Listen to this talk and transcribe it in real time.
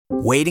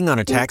Waiting on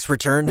a tax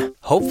return?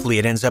 Hopefully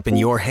it ends up in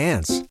your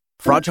hands.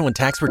 Fraudulent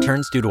tax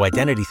returns due to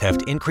identity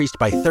theft increased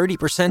by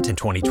 30% in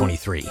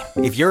 2023.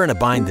 If you're in a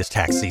bind this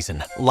tax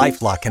season,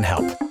 LifeLock can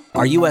help.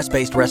 Our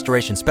U.S.-based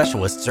restoration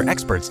specialists are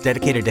experts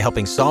dedicated to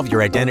helping solve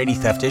your identity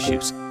theft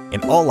issues.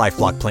 And all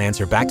LifeLock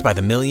plans are backed by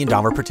the $1 Million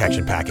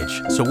Protection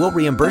Package. So we'll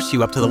reimburse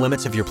you up to the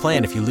limits of your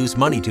plan if you lose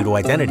money due to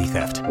identity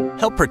theft.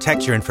 Help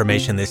protect your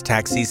information this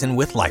tax season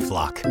with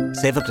LifeLock.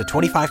 Save up to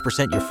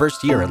 25% your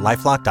first year at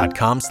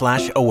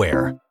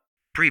LifeLock.com/aware.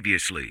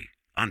 Previously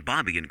on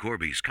Bobby and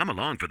Korby's Come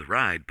Along for the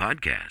Ride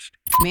podcast.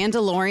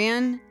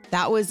 Mandalorian,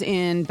 that was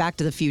in Back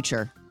to the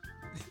Future.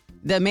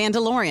 The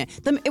Mandalorian.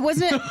 It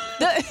wasn't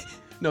the...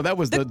 No, that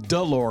was the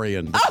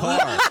DeLorean, the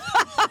car.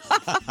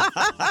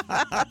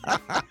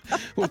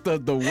 With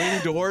the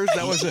wing doors,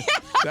 that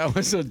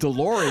was a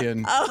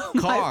DeLorean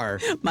car.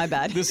 My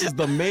bad. This is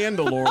the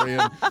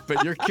Mandalorian,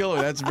 but you're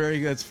killer. That's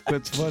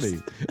funny.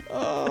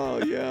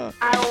 Oh yeah.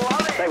 I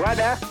love it. Say what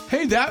now?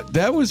 Hey,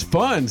 that was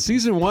fun.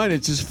 Season 1,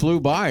 it just flew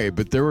by.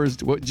 But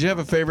did you have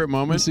a favorite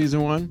moment? Season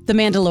 1? The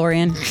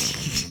Mandalorian.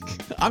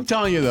 I'm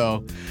telling you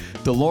though,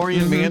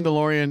 DeLorean,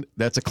 Mandalorian,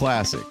 that's a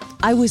classic.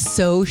 I was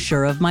so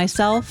sure of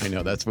myself. I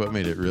know, that's what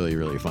made it really,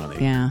 really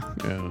funny. Yeah.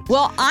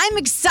 Well, I'm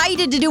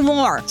excited to do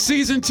more.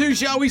 Season 2,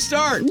 shall we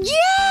start?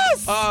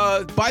 Yes!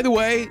 By the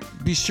way,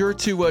 be sure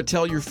to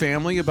tell your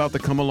family about the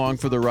Come Along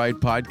for the Ride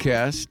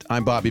podcast.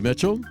 I'm Bobby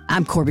Mitchell.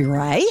 I'm Korby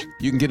Ray.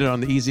 You can get it on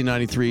the Easy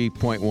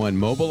 93.1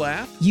 mobile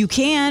app. You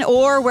can,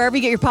 or wherever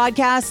you get your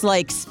podcasts,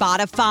 like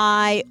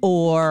Spotify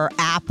or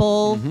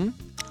Apple. Mm-hmm.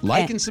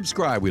 Like and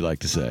subscribe, we like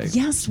to say.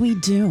 Yes, we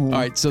do. All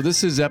right, so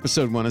this is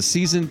episode 1 of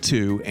season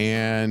 2,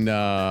 and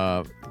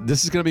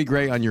this is going to be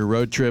great on your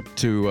road trip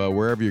to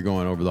wherever you're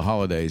going over the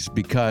holidays,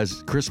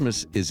 because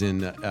Christmas is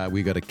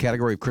we got a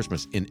category of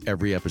Christmas in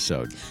every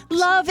episode.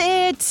 Love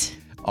it.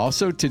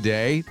 Also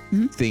today,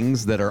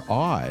 things that are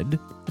odd.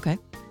 Okay.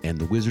 And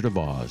The Wizard of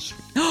Oz.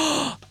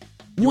 Oh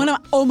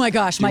my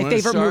gosh, my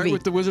favorite start movie.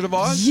 With The Wizard of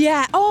Oz?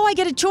 Yeah. Oh, I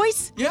get a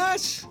choice?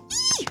 Yes.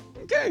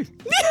 Okay.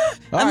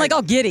 I'm like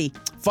all giddy.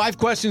 5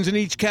 questions in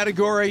each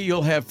category.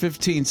 You'll have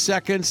 15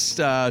 seconds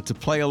to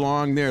play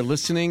along there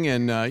listening.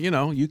 And,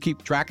 you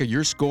keep track of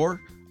your score.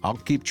 I'll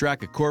keep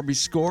track of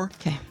Korby's score.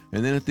 Okay.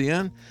 And then at the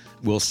end,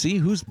 we'll see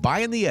who's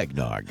buying the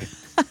eggnog.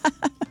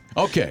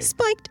 Okay.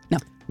 Spiked. No.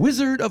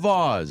 Wizard of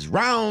Oz,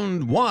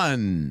 round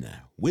 1.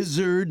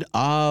 Wizard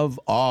of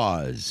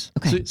Oz.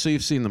 Okay. So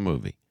you've seen the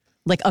movie?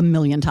 Like a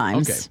million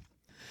times. Okay.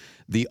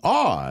 The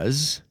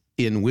Oz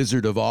in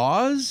Wizard of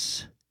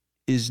Oz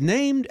is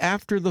named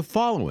after the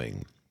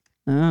following.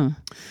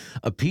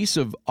 A piece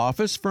of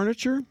office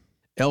furniture,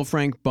 L.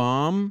 Frank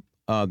Baum,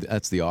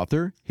 that's the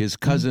author, his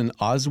cousin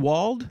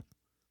Oswald,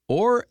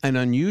 or an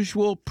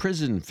unusual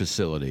prison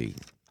facility.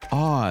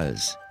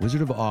 Oz,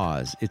 Wizard of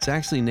Oz. It's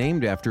actually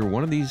named after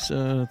one of these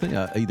things,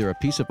 either a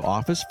piece of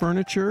office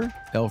furniture,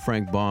 L.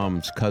 Frank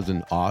Baum's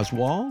cousin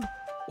Oswald,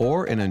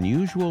 or an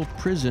unusual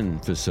prison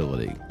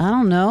facility. I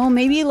don't know.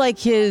 Maybe like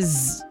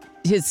his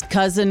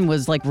cousin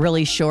was like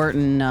really short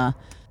and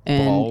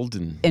bald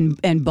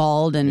and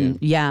bald and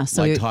yeah.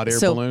 So like hot air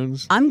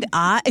balloons.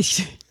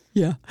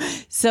 Yeah.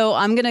 So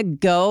I'm gonna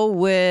go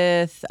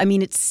with. I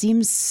mean, it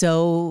seems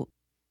so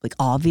like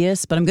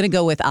obvious, but I'm gonna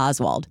go with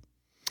Oswald.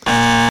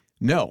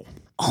 No.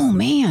 Oh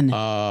man!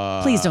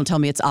 Please don't tell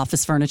me it's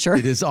office furniture.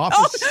 It is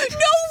office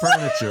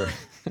furniture.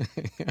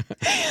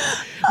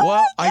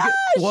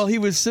 Well, he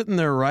was sitting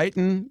there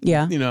writing.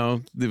 Yeah.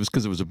 It was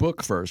because it was a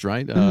book first,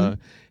 right?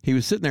 He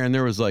was sitting there, and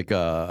there was like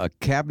a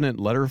cabinet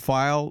letter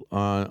file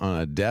on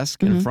a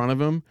desk in front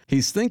of him.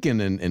 He's thinking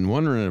and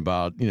wondering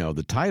about,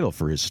 the title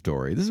for his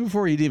story. This is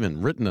before he'd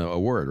even written a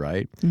word,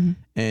 right?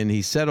 And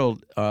he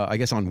settled, I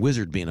guess, on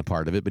wizard being a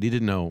part of it, but he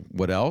didn't know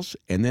what else.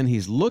 And then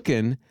he's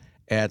looking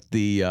at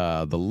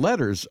the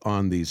letters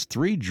on these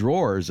 3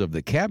 drawers of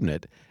the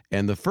cabinet.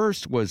 And the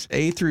first was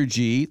A through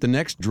G. The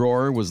next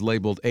drawer was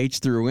labeled H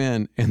through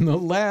N. And the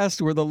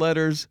last were the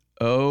letters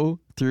O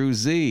through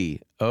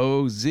Z.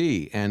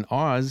 O-Z. And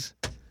Oz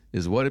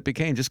is what it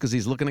became just because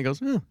he's looking and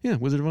goes, oh, yeah,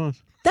 Wizard of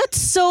Oz.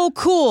 That's so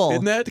cool.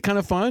 Isn't that kind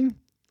of fun?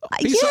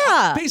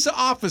 Piece of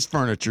office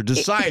furniture,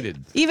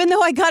 decided. Even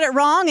though I got it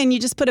wrong and you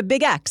just put a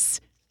big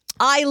X.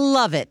 I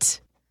love it.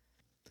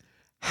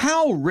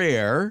 How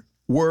rare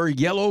were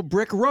yellow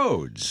brick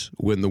roads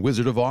when The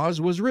Wizard of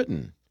Oz was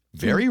written?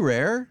 Very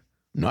rare.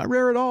 Not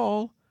rare at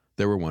all.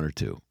 There were 1 or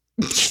 2.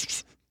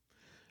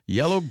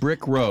 Yellow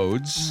brick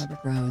roads.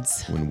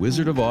 When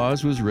Wizard of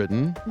Oz was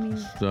written.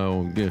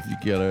 So if you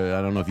get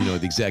I don't know if you know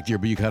the exact year,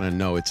 but you kind of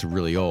know it's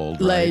really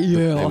old, right?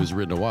 It was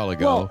written a while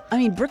ago. Well, I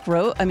mean, brick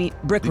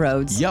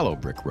roads. Yellow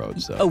brick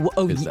roads, though.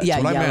 That's what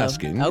yellow. I'm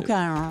asking. Okay.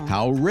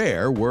 How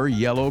rare were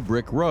yellow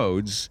brick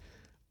roads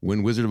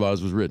when Wizard of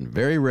Oz was written?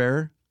 Very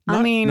rare.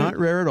 Not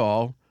rare at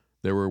all.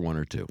 There were 1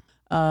 or 2.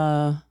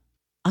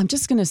 I'm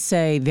just going to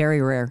say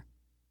very rare.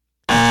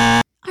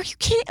 Are you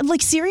kidding?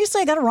 Like,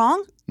 seriously, I got it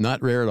wrong?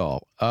 Not rare at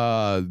all.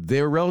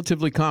 They're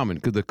relatively common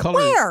because the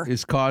color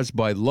is caused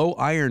by low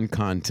iron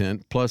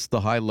content plus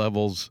the high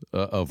levels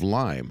of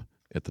lime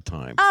at the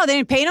time. Oh, they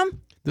didn't paint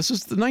them? This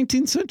is the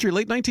 19th century,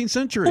 late 19th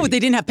century. Oh, they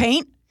didn't have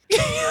paint?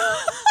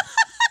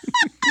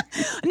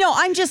 No,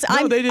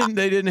 they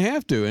didn't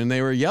have to, and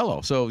they were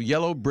yellow. So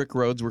yellow brick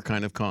roads were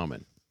kind of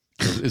common,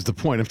 is the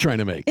point I'm trying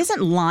to make.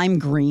 Isn't lime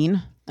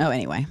green? Oh,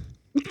 anyway.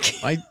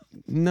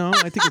 No,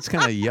 I think it's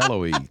kind of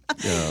yellowy.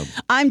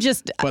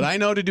 But I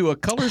know to do a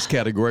colors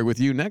category with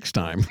you next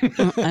time.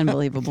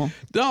 Unbelievable.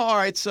 No, all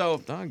right.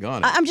 So,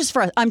 doggone it. I'm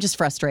just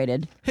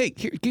frustrated. Hey,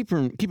 keep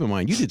in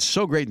mind, you did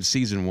so great in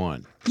season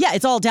 1. Yeah,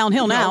 it's all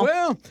downhill now.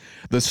 Well,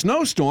 the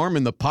snowstorm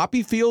in the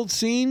poppy field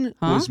scene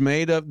was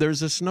made of.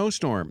 There's a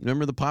snowstorm.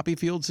 Remember the poppy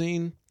field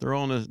scene?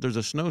 There's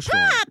a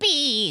snowstorm.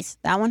 Poppies.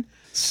 That one.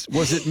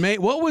 Was it made?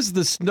 What was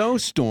the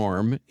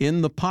snowstorm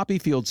in the poppy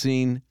field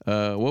scene?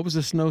 What was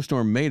the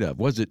snowstorm made of?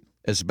 Was it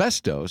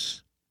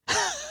asbestos,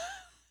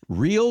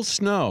 real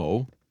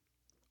snow,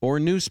 or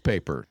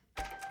newspaper?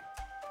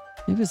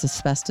 It was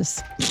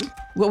asbestos.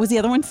 What was the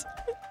other ones?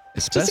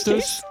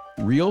 Asbestos,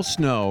 real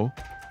snow,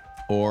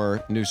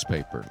 or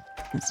newspaper?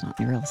 It's not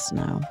real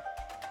snow.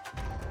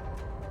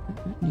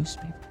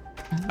 Newspaper.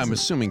 I'm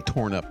assuming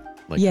torn up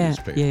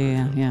newspaper.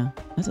 Yeah.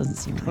 That doesn't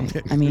seem right.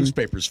 I mean,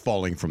 newspapers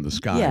falling from the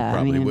sky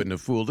probably wouldn't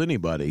have fooled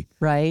anybody.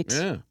 Right?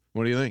 Yeah.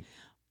 What do you think?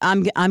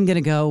 I'm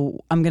gonna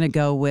go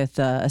with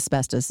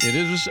asbestos. It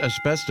is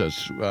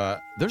asbestos.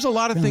 There's a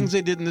lot of things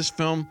they did in this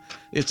film.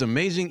 It's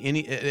amazing.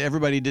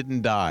 Everybody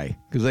didn't die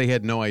because they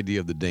had no idea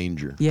of the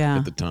danger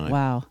at the time.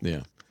 Wow.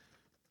 Yeah.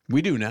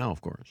 We do now, of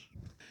course.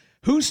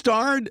 Who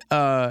starred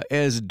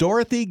as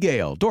Dorothy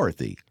Gale?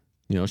 Dorothy.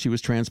 She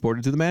was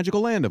transported to the magical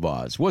land of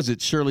Oz. Was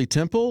it Shirley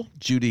Temple,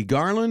 Judy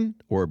Garland,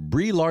 or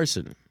Brie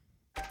Larson?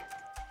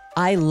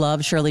 I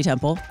love Shirley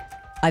Temple.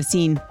 I've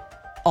seen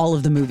all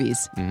of the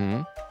movies.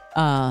 Mm-hmm.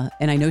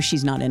 And I know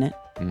she's not in it.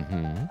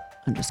 Mm-hmm.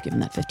 I'm just giving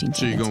that 15 seconds.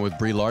 So you're going with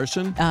Brie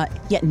Larson? No.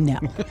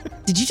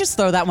 Did you just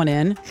throw that one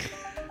in?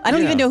 I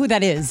don't even know who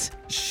that is.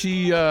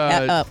 She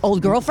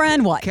old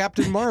girlfriend? What?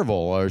 Captain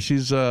Marvel.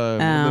 She's one of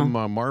them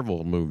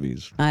Marvel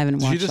movies. I haven't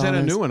watched. She just had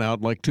a new one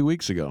out like 2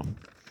 weeks ago.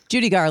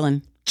 Judy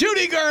Garland.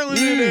 Judy Garland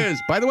it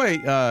is. By the way,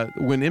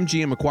 when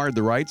MGM acquired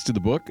the rights to the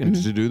book and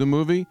to do the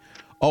movie,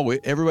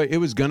 it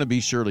was going to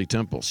be Shirley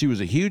Temple. She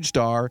was a huge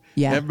star.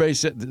 Yeah. Everybody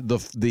said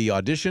the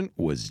audition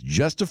was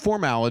just a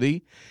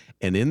formality.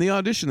 And in the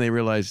audition, they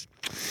realized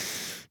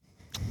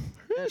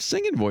her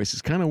singing voice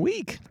is kind of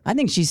weak. I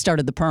think she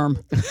started the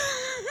perm.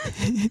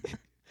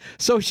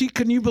 So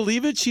can you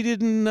believe it? She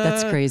didn't.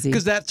 That's crazy.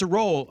 Because that's a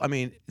role. I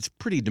mean, it's a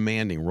pretty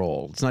demanding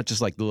role. It's not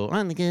just like the little,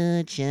 on the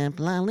good ship,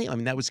 lonely. I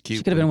mean, that was cute.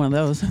 She could have been one of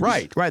those.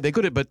 Right. They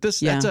could have. But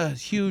that's a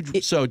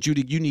huge. So,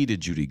 Judy, you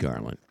needed Judy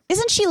Garland.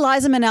 Isn't she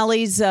Liza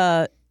Minnelli's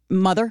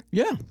mother?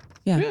 Yeah.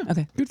 Yeah.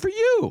 Okay. Good for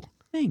you.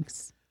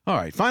 Thanks. All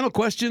right. Final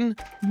question.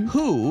 Mm-hmm.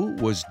 Who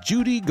was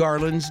Judy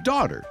Garland's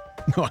daughter?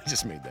 No, I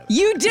just made that up.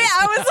 You did.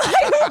 I was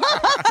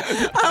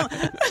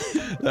like,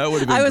 that would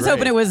have been I was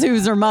hoping it was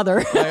who's her mother.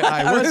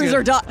 Who's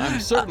her daughter.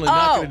 I'm certainly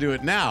not going to do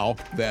it now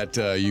that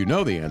you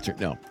know the answer.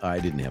 No, I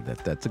didn't have that.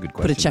 That's a good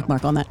question. Put a check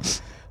mark on that.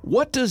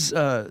 What does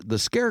the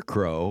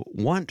Scarecrow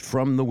want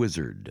from the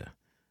wizard?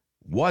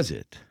 Was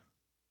it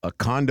a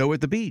condo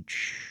at the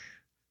beach?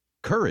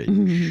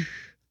 Courage?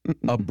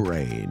 A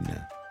brain?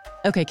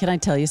 Okay, can I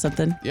tell you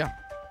something? Yeah.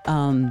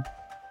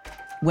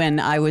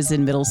 When I was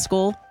in middle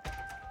school,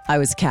 I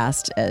was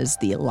cast as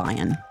the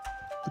lion.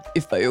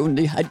 If I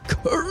only had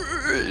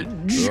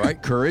courage.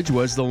 Right, courage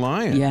was the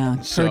lion. Yeah,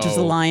 courage was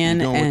the lion.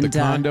 You're going with the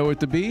condo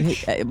at the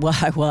beach? Well,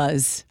 I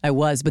was,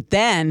 but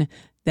then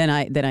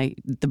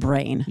the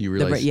brain. You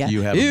realize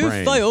you have a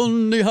brain. If I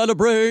only had a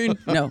brain.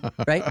 No,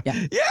 right?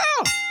 Yeah. Yeah.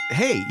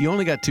 Hey, you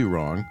only got 2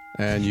 wrong,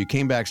 and you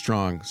came back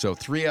strong. So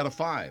 3 out of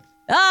 5.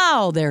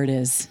 Oh, there it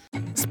is.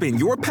 Spin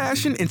your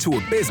passion into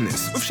a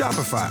business with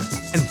Shopify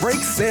and break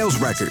sales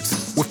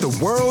records with the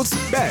world's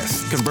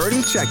best converting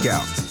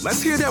checkout.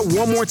 Let's hear that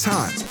one more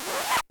time.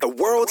 The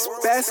world's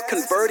best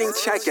converting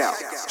checkout.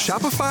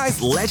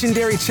 Shopify's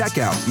legendary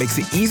checkout makes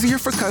it easier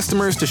for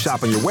customers to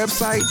shop on your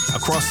website,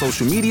 across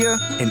social media,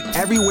 and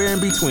everywhere in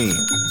between.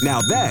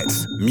 Now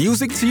that's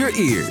music to your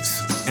ears.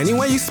 Any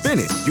way you spin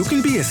it, you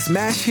can be a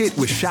smash hit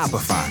with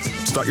Shopify.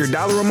 Start your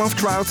 $1 a month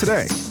trial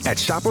today at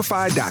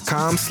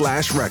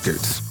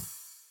shopify.com/records.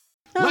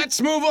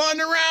 Let's move on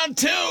to round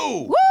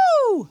 2.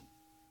 Woo!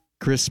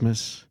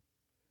 Christmas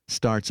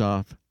starts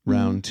off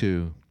round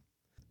 2.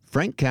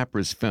 Frank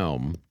Capra's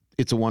film,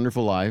 It's a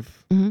Wonderful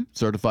Life,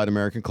 certified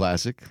American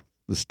classic.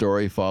 The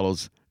story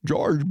follows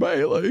George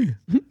Bailey,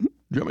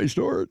 Jimmy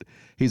Stewart.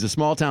 He's a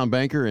small-town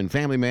banker and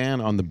family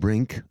man on the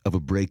brink of a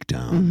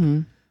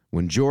breakdown.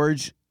 When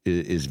George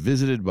is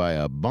visited by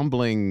a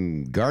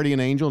bumbling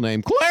guardian angel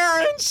named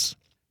Clarence,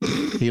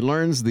 he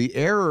learns the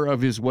error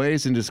of his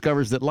ways and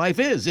discovers that life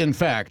is, in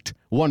fact,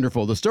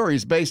 wonderful. The story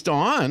is based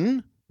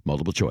on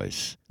multiple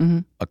choice.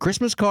 A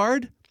Christmas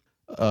card,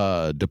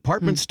 a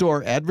department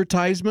store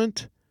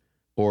advertisement,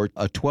 or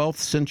a 12th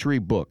century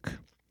book.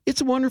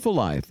 It's a Wonderful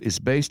Life is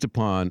based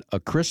upon a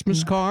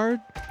Christmas card,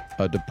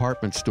 a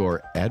department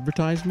store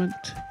advertisement,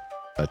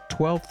 a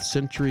 12th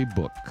century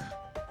book.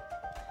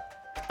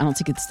 I don't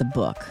think it's the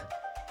book.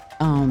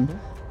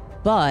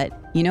 But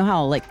you know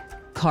how like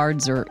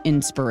cards are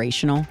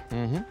inspirational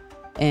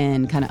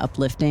and kind of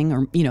uplifting,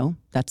 or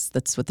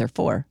that's what they're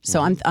for.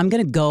 So I'm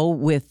gonna go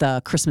with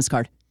a Christmas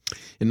card.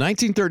 In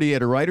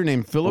 1938, a writer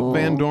named Philip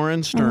Van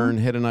Doren Stern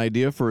had an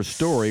idea for a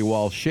story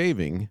while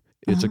shaving.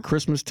 It's a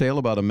Christmas tale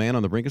about a man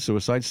on the brink of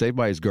suicide saved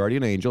by his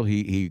guardian angel.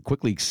 He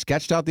quickly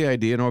sketched out the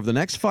idea, and over the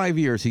next 5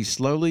 years, he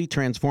slowly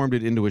transformed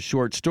it into a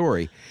short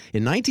story.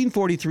 In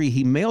 1943,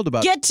 he mailed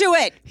about... Get to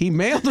it! He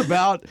mailed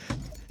about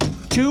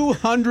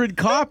 200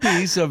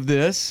 copies of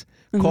this,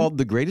 called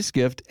The Greatest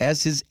Gift,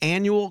 as his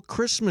annual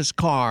Christmas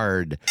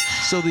card.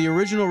 So the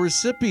original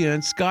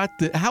recipients got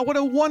the... what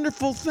a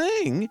wonderful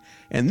thing!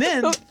 And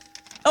then...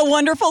 A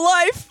Wonderful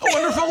Life. A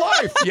Wonderful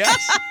Life,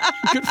 yes.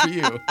 Good for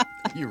you.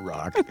 You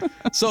rock.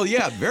 So,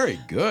 yeah, very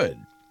good.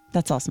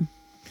 That's awesome.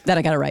 That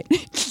I got it right.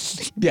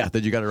 Yeah,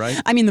 that you got it right?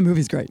 I mean, the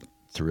movie's great.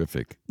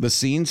 Terrific. The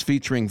scenes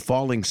featuring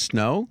falling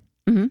snow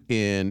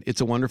in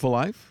It's a Wonderful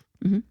Life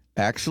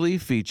actually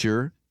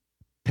feature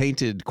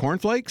painted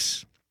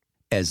cornflakes,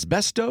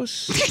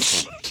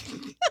 asbestos,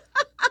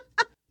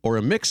 or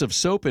a mix of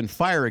soap and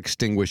fire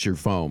extinguisher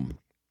foam.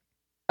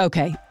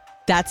 Okay.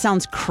 That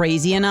sounds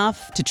crazy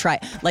enough to try.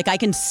 Like, I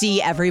can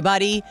see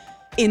everybody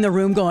in the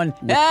room going,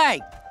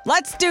 hey,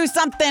 let's do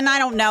something, I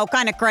don't know,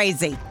 kind of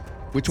crazy.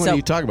 Which one are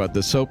you talking about?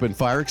 The soap and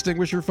fire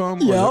extinguisher foam?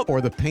 Yep.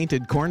 Or the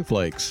painted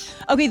cornflakes?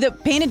 Okay, the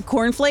painted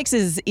cornflakes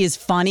is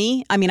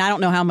funny. I mean, I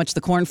don't know how much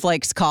the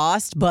cornflakes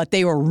cost, but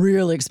they were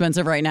really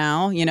expensive right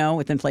now,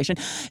 with inflation.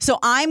 So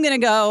I'm going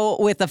to go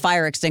with the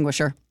fire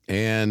extinguisher.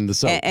 And the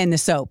soap. And the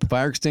soap.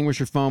 Fire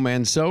extinguisher foam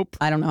and soap?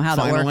 I don't know how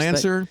that works. Final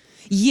answer?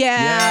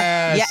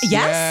 Yeah.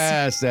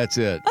 Yes, that's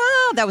it.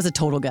 Oh, that was a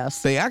total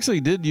guess. They actually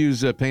did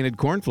use painted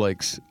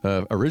cornflakes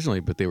originally,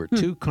 but they were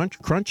too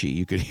crunchy.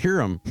 You could hear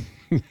them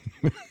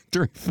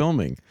during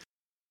filming.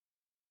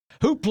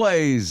 Who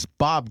plays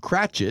Bob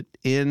Cratchit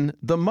in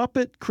The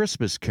Muppet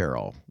Christmas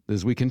Carol?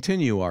 As we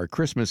continue our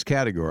Christmas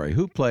category,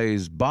 who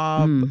plays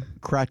Bob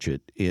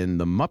Cratchit in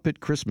The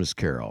Muppet Christmas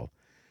Carol?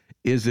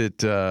 Is it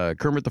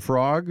Kermit the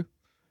Frog,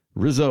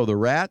 Rizzo the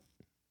Rat,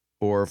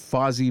 or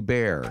Fozzie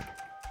Bear?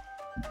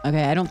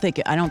 Okay, I don't think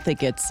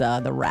it's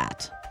the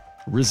rat.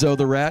 Rizzo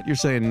the Rat, you're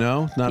saying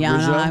no? Not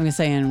Rizzo? No, I'm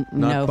saying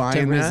no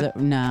buying to Rizzo. that?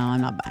 No, I'm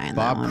not buying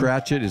that one. Bob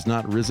Cratchit is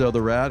not Rizzo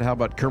the Rat. How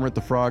about Kermit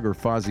the Frog or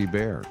Fozzie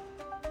Bear?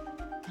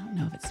 I don't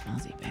know if it's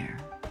Fozzie Bear.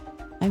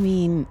 I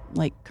mean,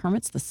 like,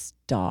 Kermit's the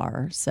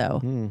star, so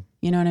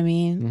you know what I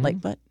mean? Like,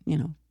 but,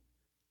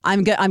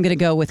 I'm going to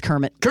go with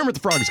Kermit. Kermit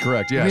the Frog is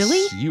correct, yes.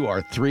 Really? You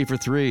are 3 for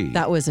 3.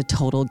 That was a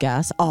total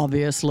guess,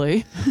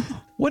 obviously.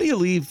 What do you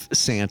leave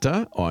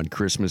Santa on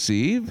Christmas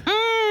Eve?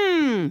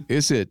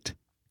 Is it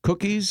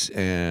cookies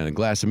and a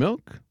glass of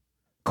milk,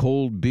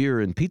 cold beer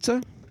and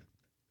pizza,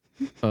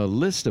 a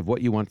list of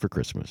what you want for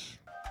Christmas?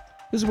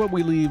 This is what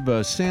we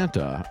leave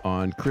Santa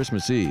on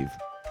Christmas Eve.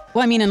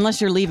 Well, I mean,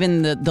 unless you're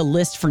leaving the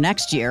list for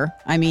next year.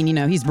 I mean,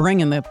 he's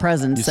bringing the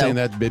presents. You're saying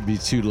that may be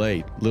too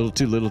late. Little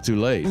too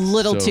late.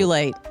 Little too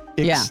late.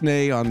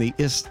 Ixnay on the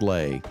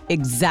istlay.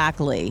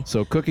 Exactly.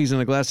 So cookies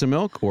and a glass of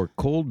milk or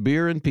cold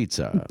beer and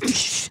pizza?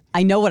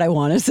 I know what I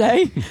want to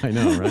say. I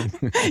know, right?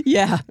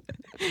 Yeah,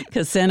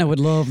 because Santa would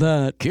love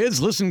that.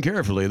 Kids, listen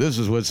carefully. This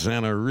is what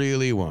Santa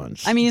really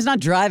wants. I mean, he's not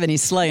driving,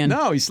 he's slaying.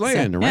 No, he's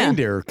slaying. The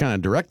reindeer kind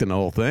of directing the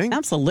whole thing.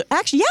 Absolutely.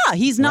 Actually, yeah,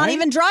 he's not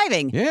even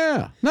driving.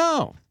 Yeah,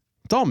 no.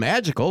 It's all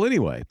magical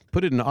anyway.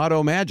 Put it in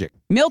auto magic.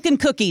 Milk and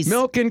cookies.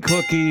 Milk and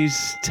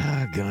cookies.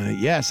 Doggone it.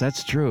 Yes,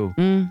 that's true.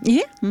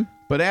 Yeah.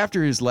 But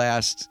after his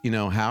last,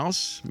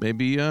 house,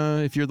 maybe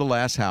if you're the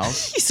last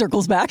house. He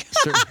circles back.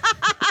 Or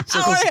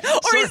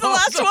he's the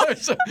last one.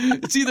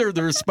 It's either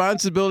the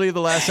responsibility of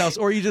the last house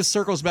or he just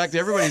circles back to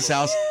everybody's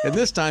house and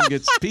this time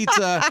gets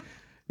pizza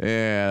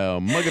and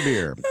a mug of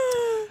beer.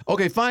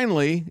 Okay,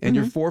 finally, and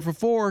you're 4 for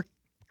 4.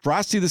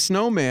 Frosty the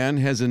Snowman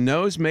has a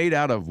nose made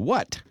out of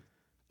what?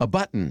 A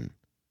button,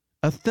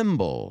 a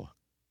thimble,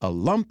 a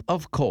lump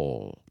of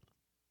coal.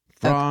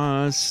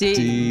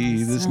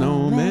 Frosty the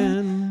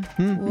Snowman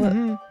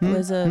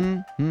was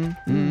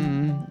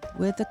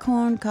with a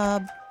corn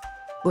cob.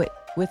 Wait,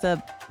 with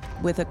a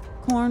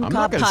corn I'm cob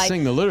not going to pipe.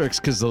 sing the lyrics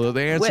because the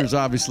answer is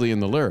obviously in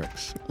the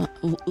lyrics.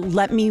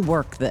 Let me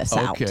work this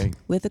out. Okay.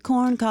 With a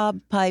corn cob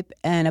pipe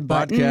and a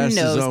button Podcast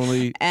nose is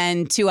only...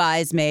 and 2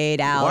 eyes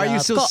made out. Why are you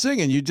of still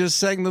singing? You just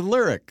sang the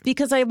lyric.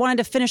 Because I wanted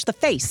to finish the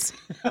face.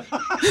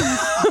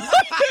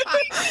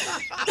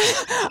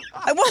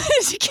 I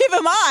wanted to give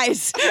him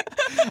eyes.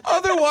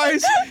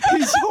 Otherwise,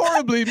 he's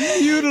horribly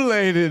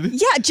mutilated.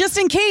 Yeah, just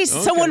in case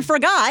someone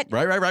forgot.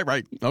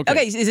 Right.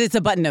 Okay, it's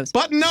a button nose.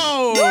 Button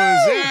nose! Woo!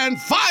 And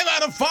 5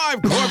 out of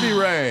 5, Corby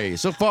Ray.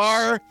 So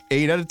far,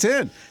 8 out of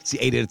 10. See,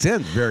 8 out of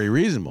 10 is very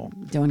reasonable.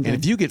 Doing good. And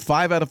if you get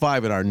 5 out of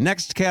 5 in our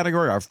next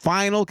category, our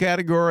final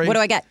category. What do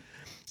I get?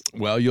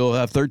 Well, you'll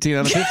have 13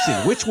 out of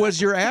 15, which was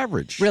your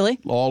average. Really?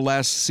 All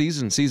last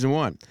season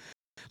 1.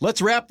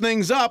 Let's wrap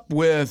things up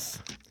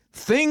with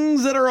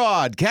Things That Are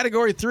Odd.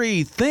 Category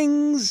 3,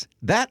 Things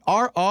That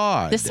Are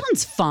Odd. This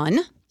sounds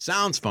fun.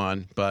 Sounds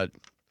fun, but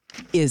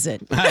is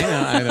it?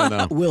 I don't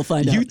know. We'll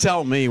find out. You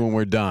tell me when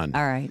we're done.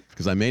 All right.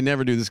 Because I may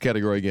never do this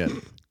category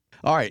again.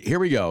 All right, here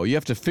we go. You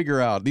have to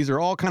figure out, these are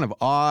all kind of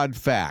odd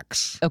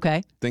facts.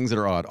 Okay. Things that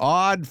are odd.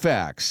 Odd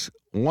facts.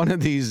 One of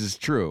these is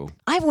true.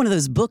 I have one of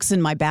those books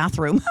in my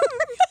bathroom.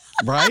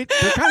 Right?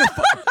 They're kind of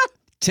fun.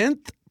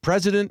 10th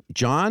President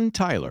John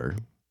Tyler.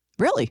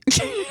 Really?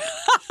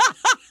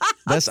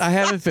 I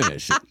haven't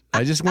finished.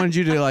 I just wanted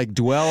you to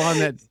dwell on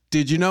that.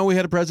 Did you know we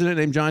had a president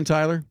named John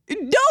Tyler?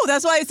 No,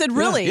 that's why I said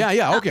really.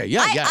 Yeah. Okay.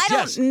 Yeah. I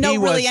don't know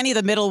really any of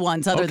the middle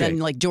ones other than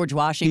George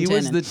Washington. He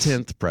was the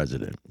 10th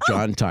president,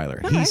 John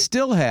Tyler. He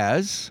still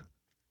has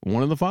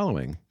one of the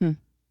following: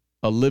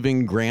 a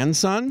living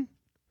grandson,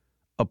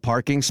 a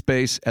parking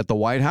space at the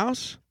White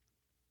House,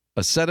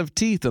 a set of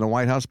teeth in a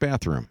White House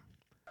bathroom.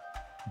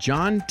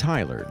 John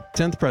Tyler,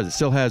 10th president,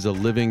 still has a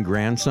living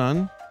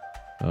grandson,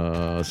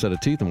 a set of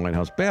teeth in the White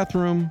House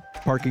bathroom,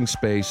 parking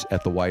space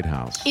at the White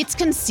House. It's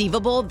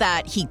conceivable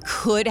that he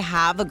could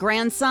have a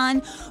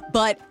grandson,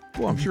 but...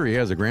 Well, I'm sure he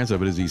has a grandson,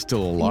 but is he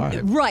still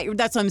alive? Right.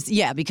 That's what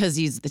I'm... because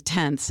he's the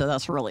 10th, so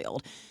that's really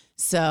old.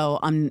 So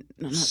I'm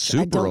not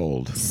super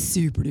old.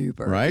 Super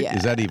duper. Right? Yeah.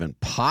 Is that even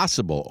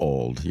possible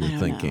old, you're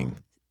thinking?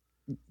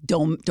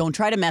 Don't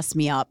try to mess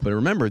me up. But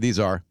remember, these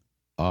are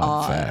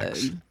odd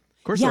facts.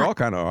 Of course, they're all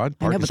kind of odd.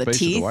 Parking space at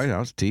the White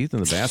House, teeth in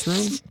the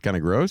bathroom, kind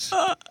of gross.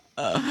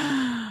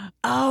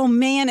 Oh,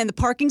 man, and the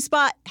parking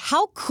spot,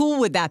 how cool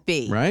would that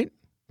be? Right?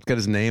 It's got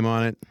his name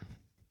on it.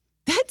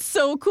 That's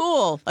so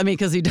cool. I mean,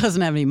 because he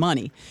doesn't have any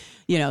money.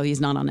 He's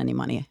not on any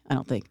money, I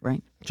don't think,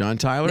 right? John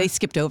Tyler? They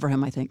skipped over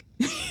him, I think.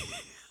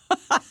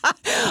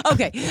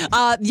 Okay,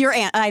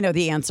 I know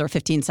the answer.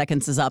 15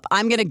 seconds is up.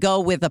 I'm going to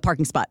go with the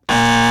parking spot.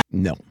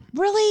 No.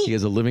 Really? He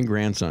has a living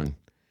grandson.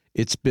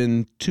 It's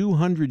been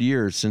 200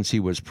 years since he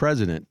was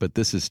president, but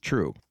this is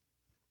true.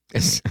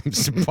 As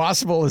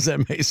impossible as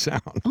that may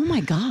sound. Oh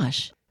my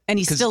gosh! And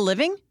he's still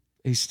living?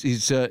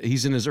 He's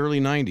in his early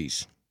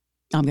 90s.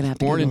 I'm gonna have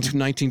to. Born in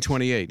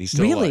 1928. He's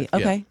still really alive.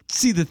 okay. Yeah.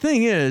 See, the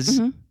thing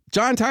is,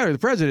 John Tyler, the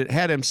president,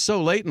 had him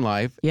so late in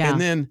life, and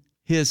then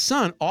his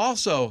son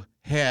also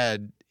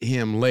had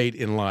him late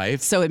in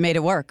life. So it made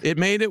it work. It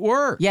made it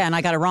work. Yeah, and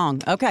I got it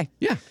wrong. Okay.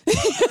 Yeah,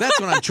 that's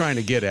what I'm trying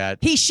to get at.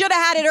 He should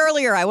have had it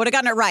earlier. I would have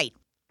gotten it right.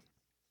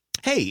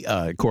 Hey,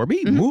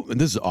 Korby,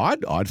 this is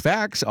odd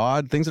facts,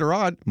 odd things that are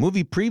odd.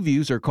 Movie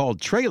previews are called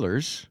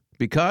trailers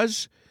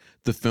because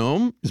the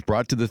film is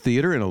brought to the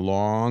theater in a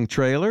long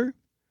trailer,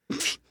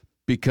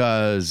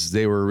 because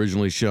they were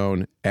originally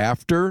shown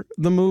after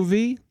the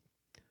movie,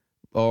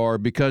 or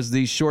because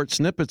these short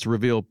snippets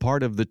reveal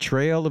part of the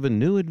trail of a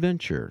new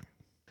adventure.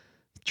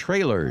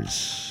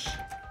 Trailers.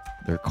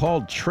 They're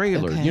called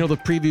trailers. Okay. You know, the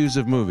previews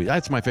of movies.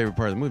 That's my favorite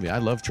part of the movie. I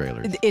love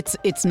trailers.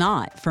 It's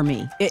not for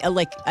me. You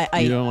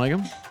don't like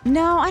them?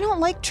 No, I don't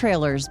like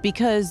trailers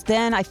because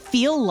then I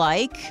feel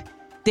like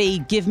they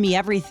give me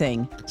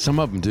everything. Some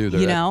of them do.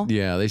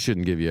 Yeah, they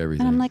shouldn't give you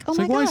everything. And I'm like, oh it's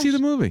my gosh. Why see the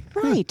movie?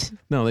 Right.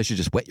 No, they should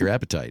just whet your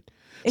appetite.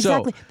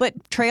 Exactly. So,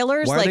 but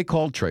trailers, why are they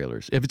called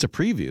trailers? If it's a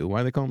preview, why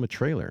do they call them a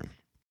trailer?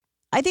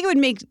 I think it would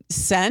make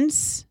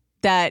sense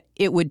that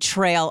it would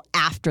trail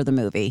after the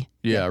movie.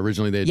 Yeah,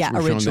 originally they were shown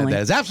originally.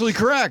 that is absolutely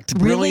correct.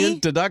 Really?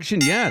 Brilliant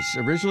deduction. Yes,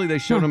 originally they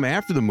showed them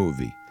after the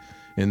movie,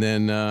 and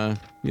then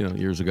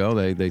years ago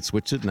they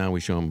switched it. Now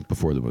we show them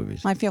before the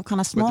movies. I feel kind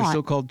of smart. But they're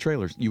still called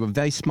trailers. You were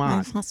very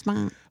smart. That's not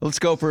smart. Let's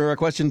go for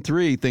question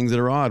 3. Things that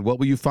are odd. What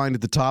will you find at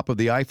the top of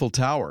the Eiffel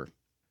Tower?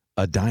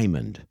 A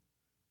diamond,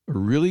 a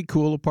really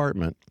cool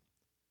apartment,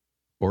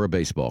 or a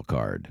baseball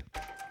card?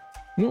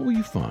 What will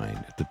you find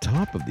at the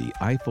top of the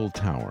Eiffel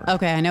Tower?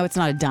 Okay, I know it's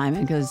not a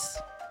diamond because,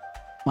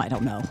 I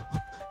don't know.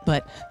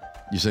 But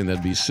you're saying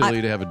that'd be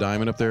silly to have a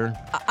diamond up there?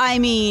 I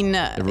mean...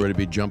 everybody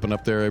be jumping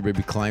up there,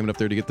 everybody be climbing up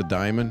there to get the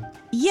diamond?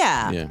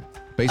 Yeah. Yeah.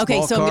 Baseball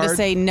okay, so card, I'm going to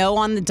say no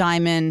on the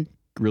diamond.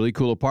 Really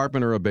cool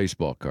apartment, or a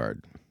baseball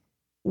card?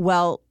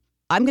 Well,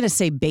 I'm going to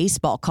say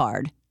baseball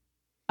card.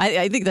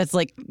 I think that's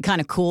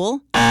kind of cool.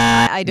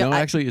 I don't. No,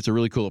 actually, it's a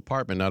really cool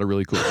apartment, not a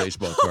really cool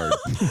baseball card.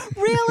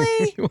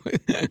 Really?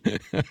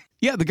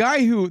 Yeah,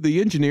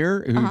 the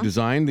engineer who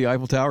designed the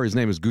Eiffel Tower, his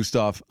name is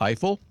Gustav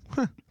Eiffel.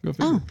 Go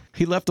figure.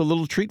 He left a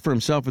little treat for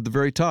himself at the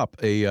very top.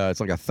 It's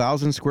like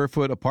 1,000 square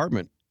foot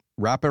apartment,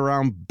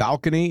 wraparound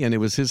balcony, and it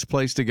was his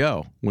place to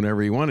go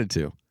whenever he wanted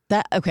to.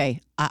 Okay.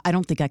 I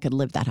don't think I could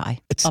live that high.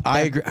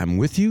 I agree. I'm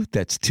with you.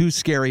 That's too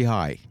scary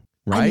high,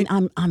 right? I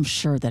mean, I'm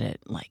sure that it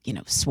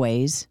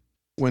sways.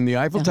 When the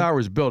Eiffel Tower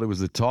was built, it was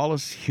the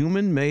tallest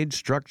human-made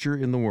structure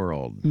in the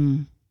world.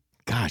 Mm.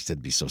 Gosh,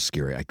 that'd be so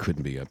scary. I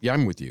couldn't be up. Yeah,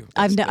 I'm with you.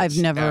 I've That's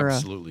never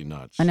absolutely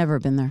nuts. I've never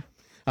been there.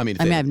 I mean,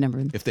 I've never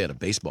been. If they had a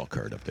baseball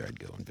card up there, I'd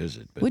go and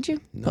visit. But would you?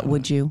 No, but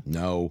would you?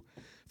 No.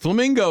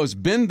 Flamingos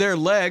bend their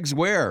legs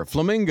where?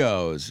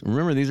 Flamingos.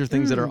 Remember, these are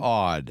things that are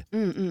odd.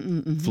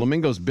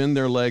 Flamingos bend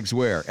their legs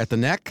where? At the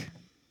neck?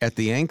 At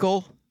the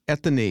ankle?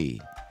 At the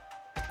knee?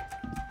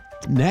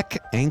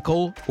 Neck,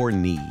 ankle, or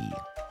knee?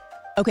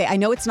 Okay, I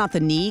know it's not the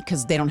knee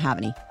because they don't have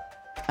any.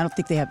 I don't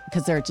think they have,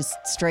 because they're just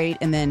straight,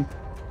 and then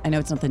I know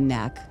it's not the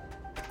neck.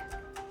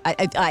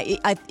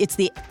 It's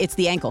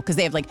the ankle because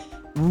they have like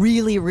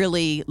really,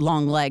 really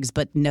long legs,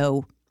 but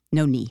no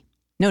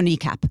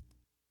kneecap.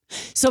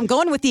 So I'm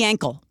going with the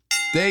ankle.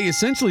 They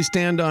essentially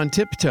stand on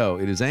tiptoe.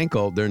 It is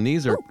ankle. Their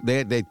knees are,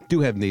 they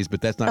do have knees,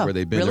 but that's not where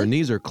they bend. Really? Their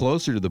knees are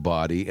closer to the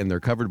body, and they're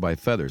covered by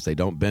feathers. They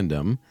don't bend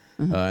them.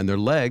 And their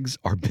legs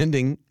are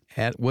bending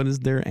at what is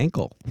their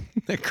ankle.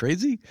 Isn't that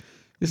crazy?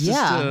 It's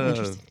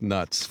just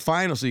nuts.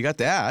 Final, so you got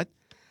that.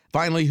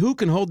 Finally, who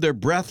can hold their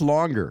breath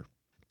longer?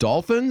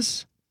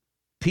 Dolphins,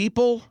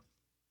 people,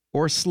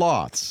 or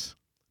sloths?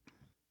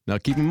 Now,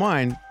 keep in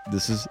mind,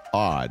 this is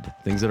odd.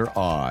 Things that are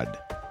odd.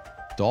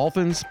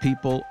 Dolphins,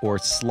 people, or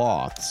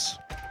sloths?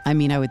 I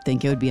mean, I would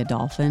think it would be a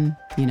dolphin,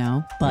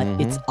 but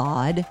it's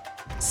odd.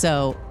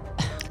 So,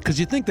 because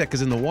you think that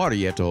because in the water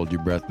you have to hold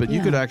your breath, but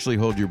you could actually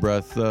hold your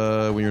breath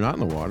when you're not in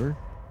the water.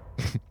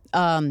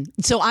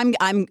 So I'm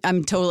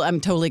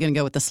totally going to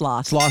go with the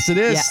sloth. Sloths it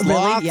is. Yeah,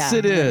 Sloths really? Yeah.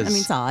 it is. I mean,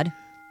 it's odd.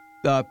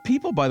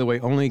 People, by the way,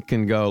 only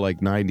can go like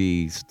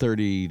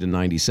 30 to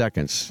 90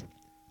 seconds.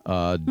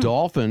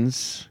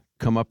 Dolphins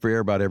come up for air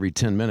about every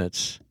 10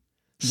 minutes.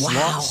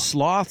 Wow.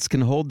 Sloths can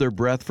hold their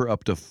breath for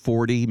up to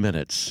 40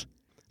 minutes.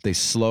 They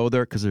slow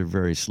because they're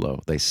very slow.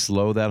 They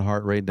slow that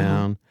heart rate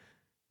down.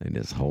 They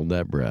just hold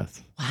that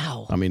breath.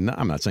 Wow. I mean,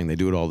 I'm not saying they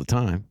do it all the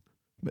time,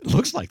 but it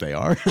looks like they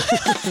are.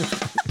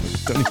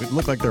 Don't even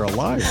look like they're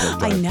alive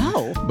sometimes. I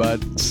know. But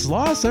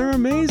sloths are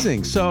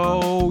amazing.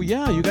 So,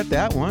 yeah, you got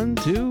that one,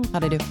 too.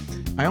 How'd I do?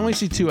 I only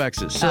see 2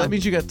 X's. So that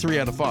means you got 3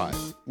 out of 5,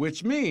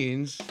 which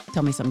means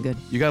Tell me something good.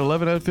 you got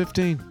 11 out of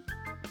 15.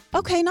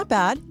 Okay, not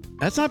bad.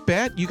 That's not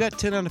bad. You got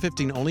 10 out of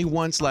 15 only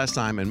once last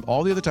time, and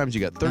all the other times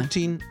you got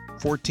 13,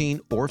 14,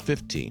 or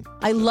 15.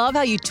 I love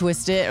how you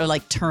twist it or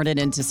like turn it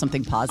into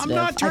something positive.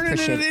 I'm not turning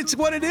it. It's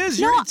what it is.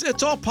 No.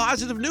 It's all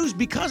positive news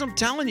because I'm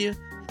telling you,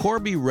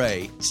 Korby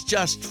Ray, it's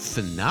just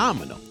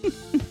phenomenal.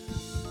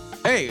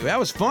 Hey, that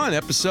was fun.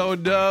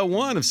 Episode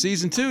 1 of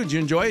Season 2. Did you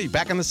enjoy it? You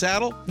back on the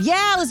saddle?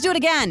 Yeah, let's do it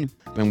again.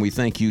 And we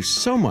thank you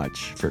so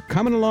much for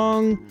coming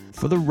along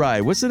for the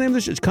ride. What's the name of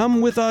the show?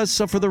 Come with us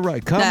for the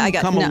ride.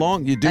 Come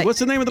along. You do. What's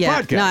the name of the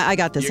podcast? No, I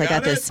got this. You I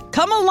got got this.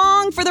 Come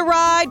along for the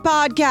ride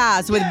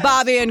podcast with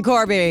Bobby and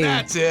Korby.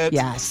 That's it.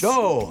 Yes.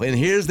 Oh, and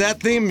here's that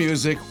theme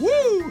music.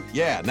 Woo!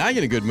 Yeah, now you're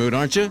in a good mood,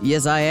 aren't you?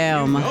 Yes, I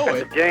am. You know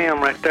it. Jam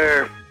right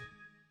there.